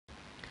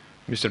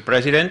Mr.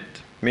 President,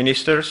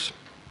 Ministers,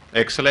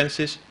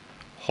 Excellencies,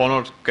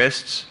 honored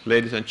guests,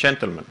 ladies and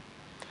gentlemen.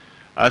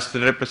 As the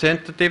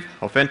representative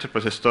of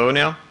Enterprise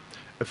Estonia,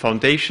 a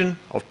foundation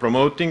of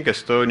promoting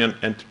Estonian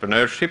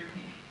entrepreneurship,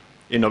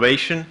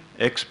 innovation,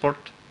 export,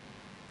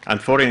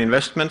 and foreign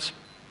investments,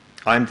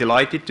 I am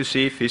delighted to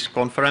see this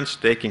conference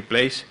taking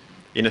place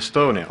in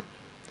Estonia,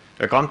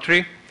 a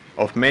country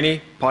of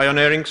many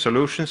pioneering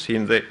solutions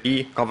in the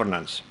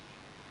e-governance.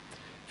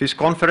 This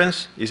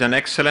conference is an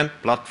excellent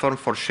platform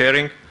for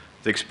sharing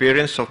the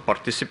experience of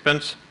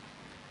participants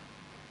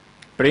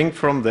bring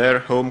from their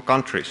home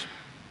countries.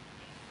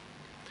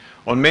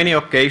 On many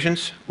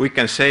occasions, we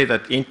can say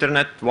that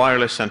internet,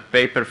 wireless and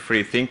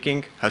paper-free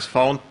thinking has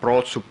found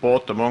broad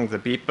support among the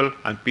people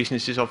and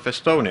businesses of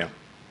Estonia.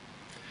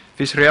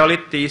 This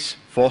reality is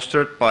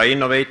fostered by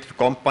innovative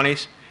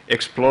companies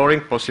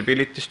exploring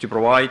possibilities to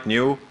provide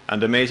new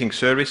and amazing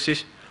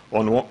services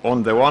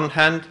on the one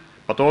hand,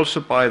 but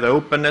also by the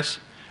openness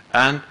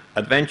and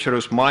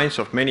adventurous minds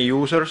of many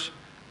users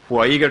who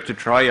are eager to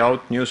try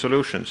out new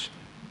solutions.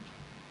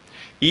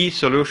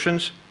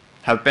 E-solutions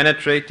have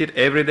penetrated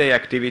everyday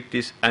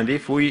activities, and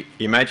if we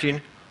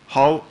imagine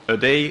how a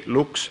day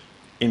looks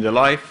in the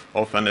life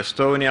of an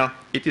Estonia,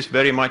 it is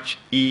very much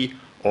E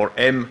or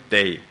M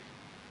day.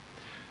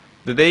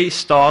 The day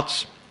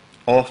starts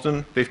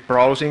often with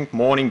browsing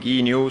morning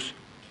e-news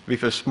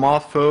with a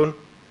smartphone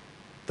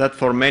that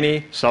for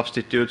many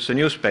substitutes a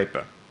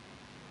newspaper.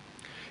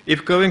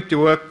 If going to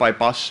work by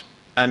bus,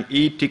 an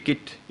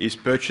e-ticket is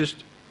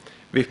purchased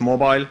with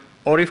mobile,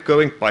 or if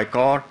going by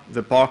car,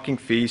 the parking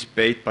fee is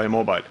paid by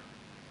mobile.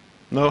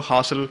 No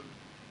hassle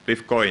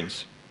with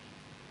coins.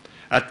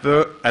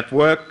 At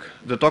work,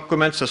 the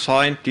documents are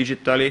signed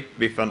digitally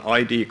with an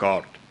ID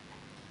card.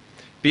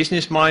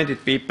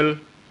 Business-minded people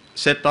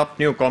set up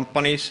new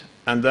companies,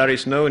 and there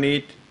is no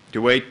need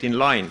to wait in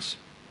lines.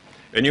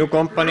 A new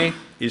company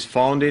is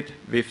founded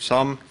with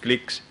some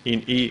clicks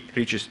in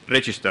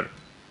e-register.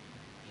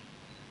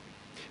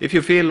 If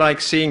you feel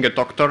like seeing a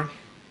doctor,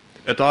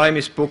 a time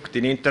is booked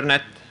in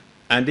internet,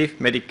 and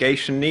if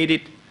medication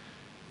needed,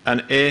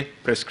 an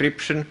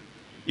e-prescription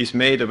is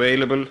made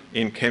available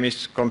in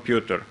chemist's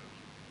computer.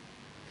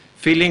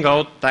 Filling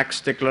out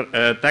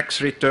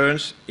tax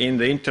returns in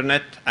the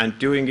internet and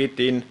doing it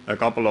in a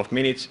couple of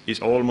minutes is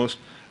almost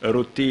a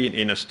routine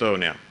in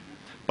Estonia.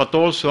 But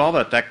also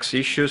other tax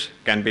issues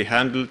can be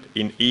handled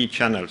in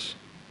e-channels.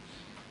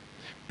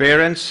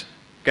 Parents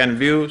can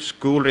view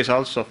school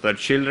results of their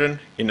children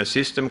in a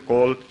system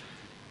called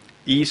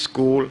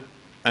e-school,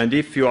 and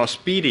if you are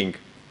speeding,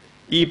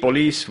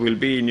 e-police will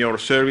be in your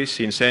service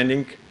in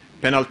sending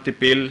penalty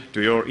bill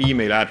to your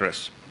email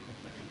address.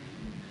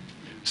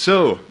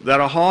 So,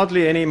 there are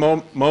hardly any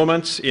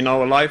moments in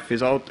our life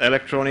without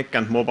electronic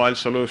and mobile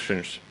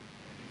solutions.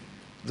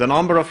 The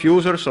number of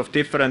users of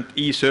different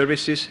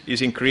e-services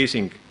is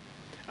increasing,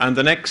 and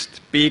the next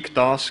big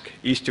task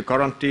is to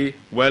guarantee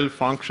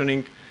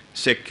well-functioning,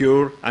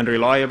 secure and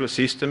reliable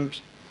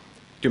systems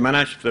to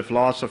manage the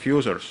floods of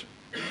users.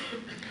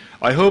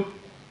 I hope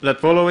that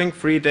following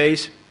 3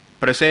 days,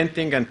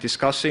 presenting and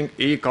discussing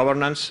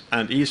e-governance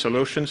and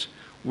e-solutions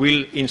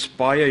will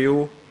inspire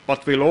you,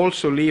 but will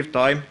also leave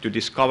time to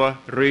discover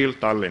real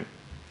Tallinn.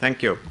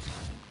 Thank you.